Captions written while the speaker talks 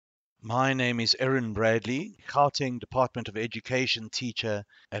My name is Erin Bradley, Gauteng Department of Education teacher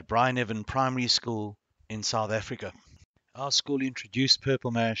at Bryneven Primary School in South Africa. Our school introduced Purple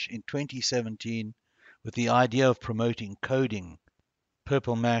Mash in 2017 with the idea of promoting coding.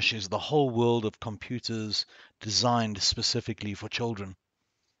 Purple Mash is the whole world of computers designed specifically for children.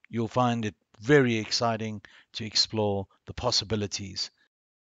 You'll find it very exciting to explore the possibilities.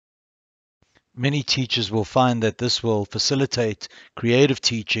 Many teachers will find that this will facilitate creative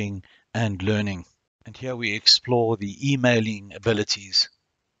teaching and learning. And here we explore the emailing abilities.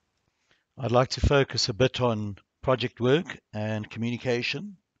 I'd like to focus a bit on project work and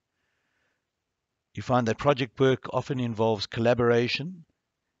communication. You find that project work often involves collaboration,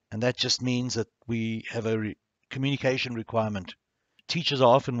 and that just means that we have a communication requirement. Teachers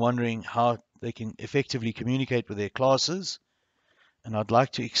are often wondering how they can effectively communicate with their classes, and I'd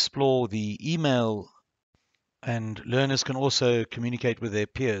like to explore the email, and learners can also communicate with their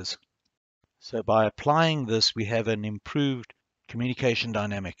peers. So by applying this, we have an improved communication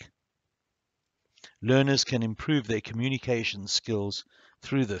dynamic. Learners can improve their communication skills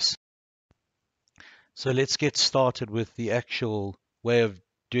through this. So let's get started with the actual way of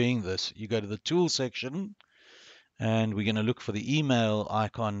doing this. You go to the Tools section, and we're going to look for the email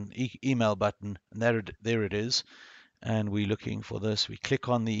icon, email button, and there it is. And we're looking for this. We click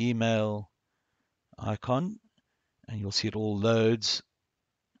on the email icon, and you'll see it all loads.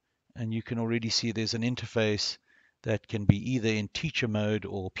 And you can already see there's an interface that can be either in teacher mode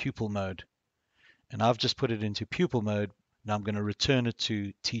or pupil mode. And I've just put it into pupil mode. Now I'm going to return it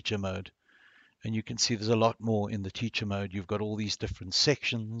to teacher mode. And you can see there's a lot more in the teacher mode. You've got all these different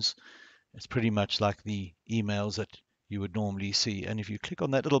sections. It's pretty much like the emails that you would normally see. And if you click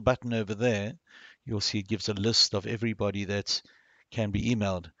on that little button over there, you'll see it gives a list of everybody that can be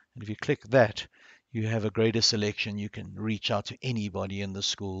emailed. And if you click that, you have a greater selection. You can reach out to anybody in the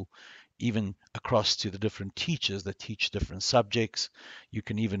school, even across to the different teachers that teach different subjects. You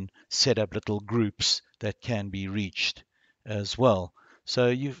can even set up little groups that can be reached as well. So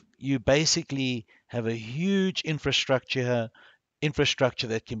you basically have a huge infrastructure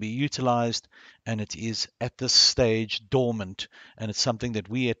that can be utilized, and it is at this stage dormant, and it's something that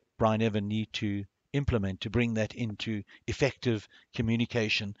we at Bryneven need to implement to bring that into effective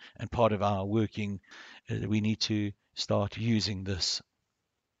communication and part of our working. We need to start using this.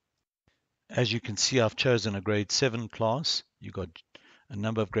 As you can see, I've chosen a grade 7 class. You've got a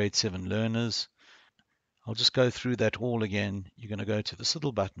number of grade 7 learners. I'll just go through that all again. You're going to go to this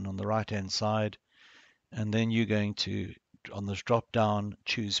little button on the right hand side, and then you're going to, on this drop down,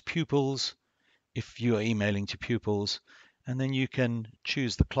 choose pupils if you are emailing to pupils, and then you can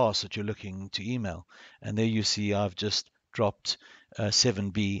choose the class that you're looking to email. And there you see I've just dropped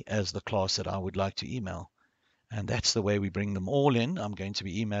 7B as the class that I would like to email. And that's the way we bring them all in. I'm going to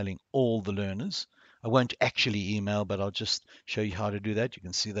be emailing all the learners. I won't actually email, but I'll just show you how to do that. You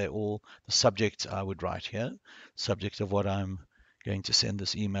can see they're all the subject I would write here, subject of what I'm going to send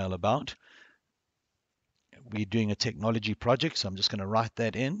this email about. We're doing a technology project, so I'm just going to write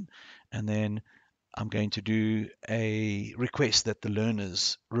that in, and then I'm going to do a request that the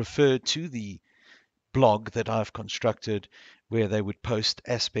learners refer to the blog that I've constructed where they would post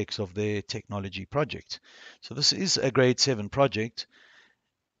aspects of their technology project. So this is a grade 7 project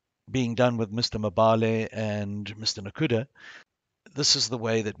being done with Mr. Mabale and Mr. Nakuda. This is the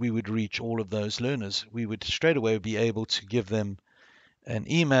way that we would reach all of those learners. We would straight away be able to give them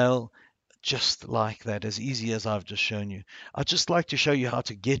an email just like that, as easy as I've just shown you. I'd just like to show you how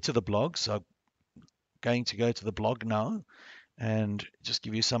to get to the blog. So I'm going to go to the blog now and just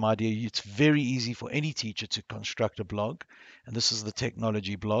give you some idea. It's very easy for any teacher to construct a blog. And this is the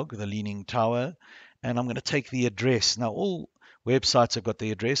technology blog, the Leaning Tower. And I'm going to take the address. Now, all websites have got the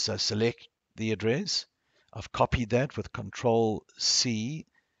address. So select the address. I've copied that with Control C.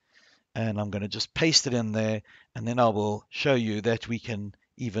 And I'm going to just paste it in there. And then I will show you that we can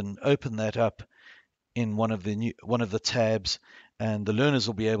even open that up in one of the tabs, and the learners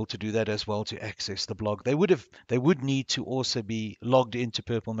will be able to do that as well to access the blog. They would need to also be logged into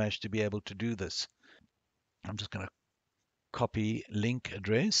Purple Mash to be able to do this. I'm just going to copy link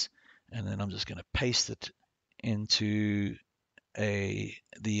address, and then I'm just going to paste it into the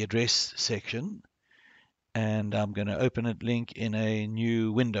address section, and I'm going to open a link in a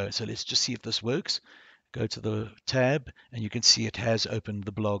new window. So let's just see if this works. Go to the tab, and you can see it has opened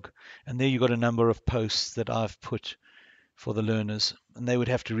the blog. And there you've got a number of posts that I've put for the learners, and they would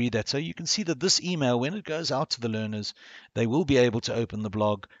have to read that. So you can see that this email, when it goes out to the learners, they will be able to open the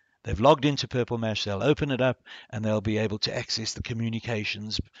blog. They've logged into Purple Mash, they'll open it up and they'll be able to access the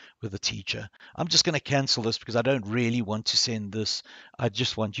communications with the teacher. I'm just going to cancel this because I don't really want to send this. I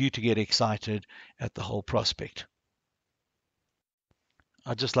just want you to get excited at the whole prospect.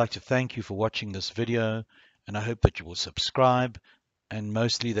 I'd just like to thank you for watching this video, and I hope that you will subscribe and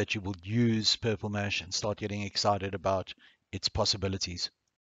mostly that you will use Purple Mash and start getting excited about its possibilities.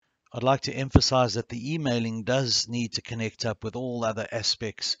 I'd like to emphasize that the emailing does need to connect up with all other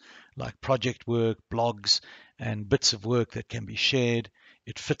aspects like project work, blogs, and bits of work that can be shared.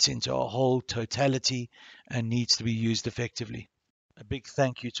 It fits into a whole totality and needs to be used effectively. A big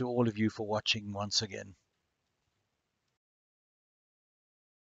thank you to all of you for watching once again.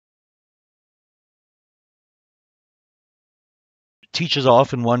 Teachers are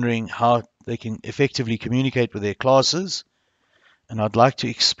often wondering how they can effectively communicate with their classes, and I'd like to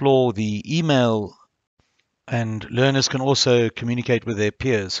explore the email, and learners can also communicate with their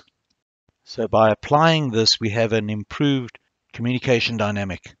peers. So by applying this, we have an improved communication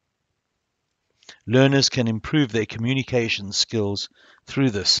dynamic. Learners can improve their communication skills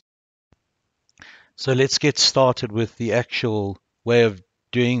through this. So let's get started with the actual way of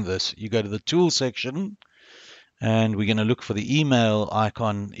doing this. You go to the Tools section, and we're going to look for the email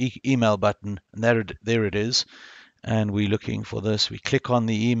icon, email button, and there it is. And we're looking for this. We click on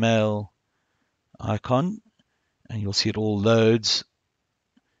the email icon, and you'll see it all loads.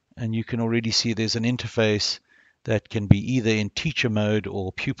 And you can already see there's an interface that can be either in teacher mode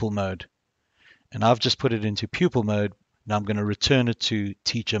or pupil mode. And I've just put it into pupil mode. Now I'm going to return it to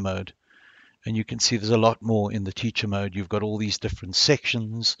teacher mode. And you can see there's a lot more in the teacher mode. You've got all these different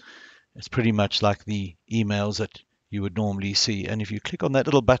sections. It's pretty much like the emails that you would normally see. And if you click on that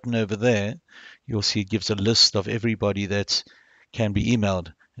little button over there, you'll see it gives a list of everybody that can be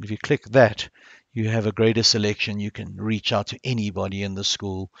emailed. And if you click that, you have a greater selection. You can reach out to anybody in the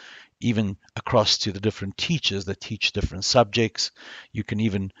school, even across to the different teachers that teach different subjects. You can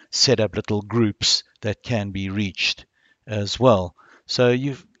even set up little groups that can be reached as well. So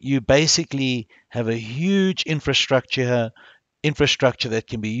you basically have a huge infrastructure that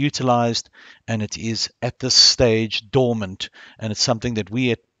can be utilized, and it is at this stage dormant, and it's something that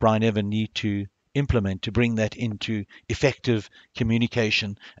we at Bryneven need to implement to bring that into effective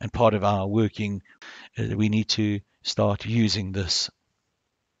communication and part of our working. We need to start using this.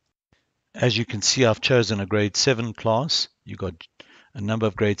 As you can see, I've chosen a grade 7 class. You've got a number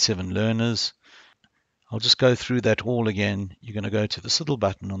of grade 7 learners. I'll just go through that all again. You're going to go to this little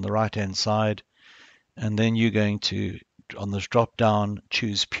button on the right hand side, and then you're going to, on this drop down,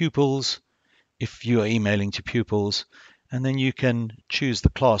 choose pupils if you are emailing to pupils, and then you can choose the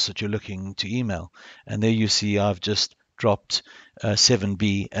class that you're looking to email. And there you see I've just dropped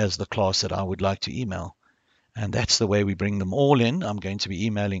 7B as the class that I would like to email. And that's the way we bring them all in. I'm going to be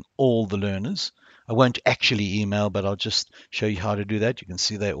emailing all the learners. I won't actually email, but I'll just show you how to do that. You can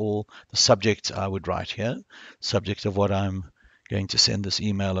see they're all the subject I would write here, subject of what I'm going to send this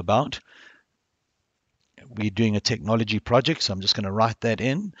email about. We're doing a technology project, so I'm just going to write that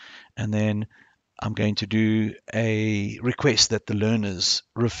in, and then I'm going to do a request that the learners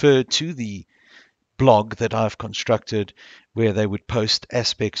refer to the blog that I've constructed where they would post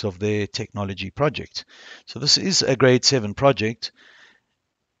aspects of their technology project. So this is a grade 7 project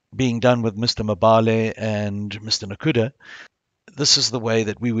being done with Mr. Mabale and Mr. Nakuda. This is the way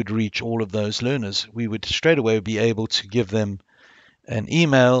that we would reach all of those learners. We would straight away be able to give them an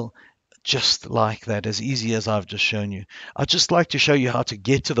email just like that, as easy as I've just shown you. I'd just like to show you how to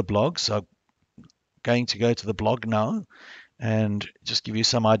get to the blog. So I'm going to go to the blog now and just give you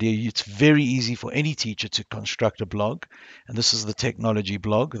some idea. It's very easy for any teacher to construct a blog. And this is the technology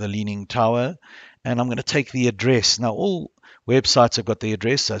blog, the Leaning Tower. And I'm going to take the address. Now, all websites have got the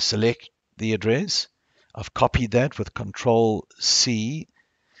address. So select the address. I've copied that with Control C.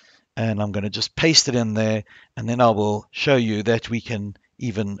 And I'm going to just paste it in there. And then I will show you that we can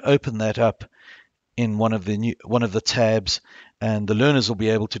even open that up in one of the tabs, and the learners will be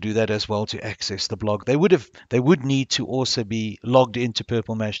able to do that as well to access the blog. They would need to also be logged into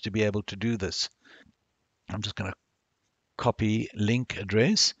Purple Mash to be able to do this. I'm just going to copy link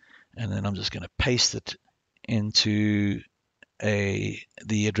address, and then I'm just going to paste it into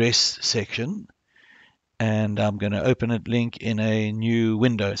the address section, and I'm going to open a link in a new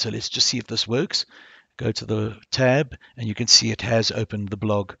window. So let's just see if this works. Go to the tab, and you can see it has opened the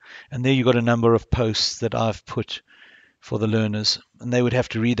blog. And there you've got a number of posts that I've put for the learners, and they would have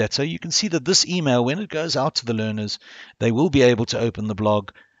to read that. So you can see that this email, when it goes out to the learners, they will be able to open the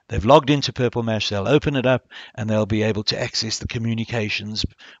blog. they've logged into Purple Mash, they'll open it up and they'll be able to access the communications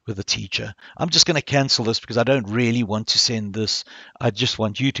with the teacher. I'm just going to cancel this because I don't really want to send this. I just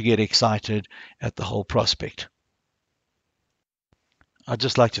want you to get excited at the whole prospect. I'd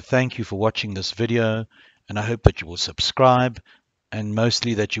just like to thank you for watching this video, and I hope that you will subscribe and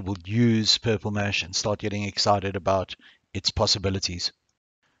mostly that you will use Purple Mash and start getting excited about its possibilities.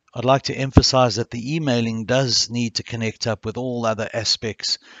 I'd like to emphasize that the emailing does need to connect up with all other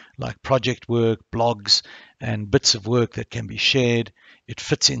aspects like project work, blogs, and bits of work that can be shared. It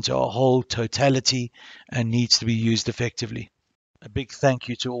fits into a whole totality and needs to be used effectively. A big thank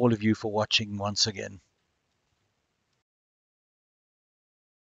you to all of you for watching once again.